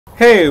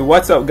Hey,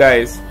 what's up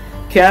guys?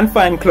 Can't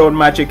find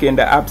Cloudmagic in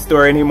the App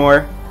Store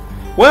anymore?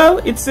 Well,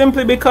 it's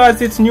simply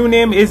because its new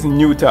name is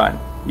Newton.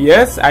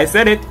 Yes, I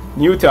said it,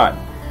 Newton.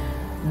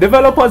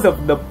 Developers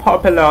of the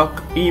popular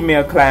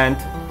email client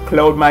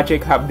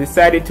Cloudmagic have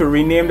decided to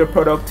rename the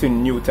product to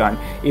Newton,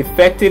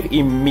 effective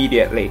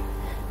immediately.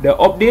 The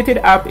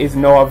updated app is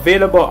now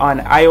available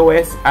on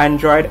iOS,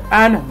 Android,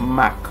 and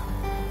Mac.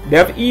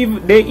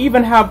 They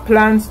even have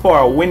plans for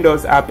a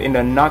Windows app in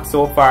the not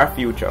so far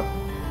future.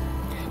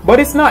 But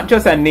it's not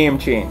just a name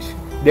change.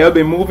 They'll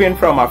be moving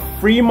from a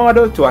free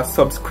model to a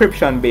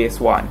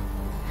subscription-based one.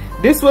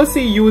 This will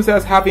see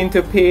users having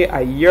to pay a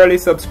yearly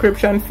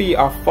subscription fee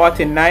of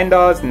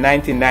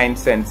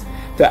 $49.99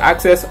 to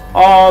access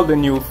all the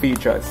new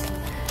features.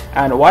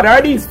 And what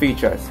are these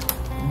features?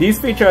 These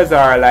features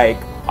are like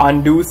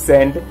undo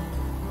send,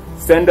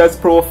 sender's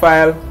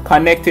profile,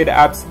 connected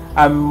apps,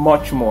 and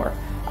much more.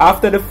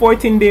 After the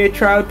 14-day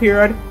trial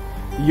period,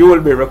 you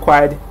will be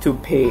required to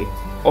pay.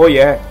 Oh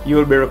yeah, you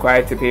will be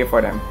required to pay for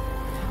them.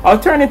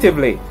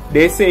 Alternatively,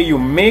 they say you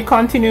may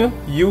continue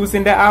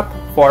using the app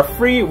for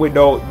free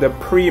without the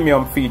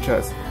premium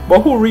features.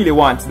 But who really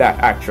wants that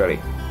actually?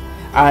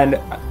 And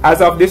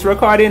as of this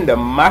recording, the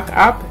Mac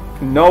app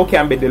now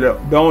can be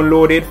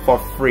downloaded for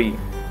free.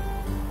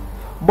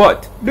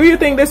 But do you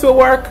think this will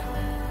work?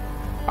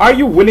 Are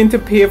you willing to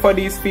pay for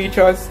these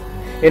features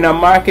in a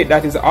market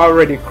that is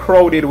already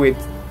crowded with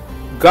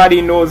God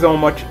knows how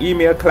much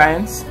email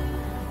clients?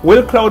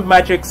 Will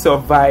Cloudmagic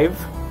survive?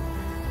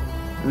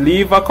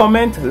 Leave a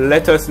comment,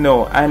 let us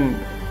know. And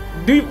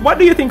what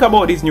do you think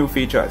about these new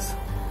features?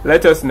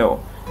 Let us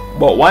know.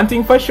 But one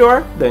thing for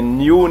sure, the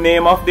new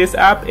name of this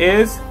app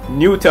is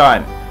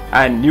Newton.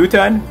 And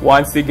Newton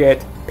wants to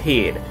get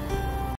paid.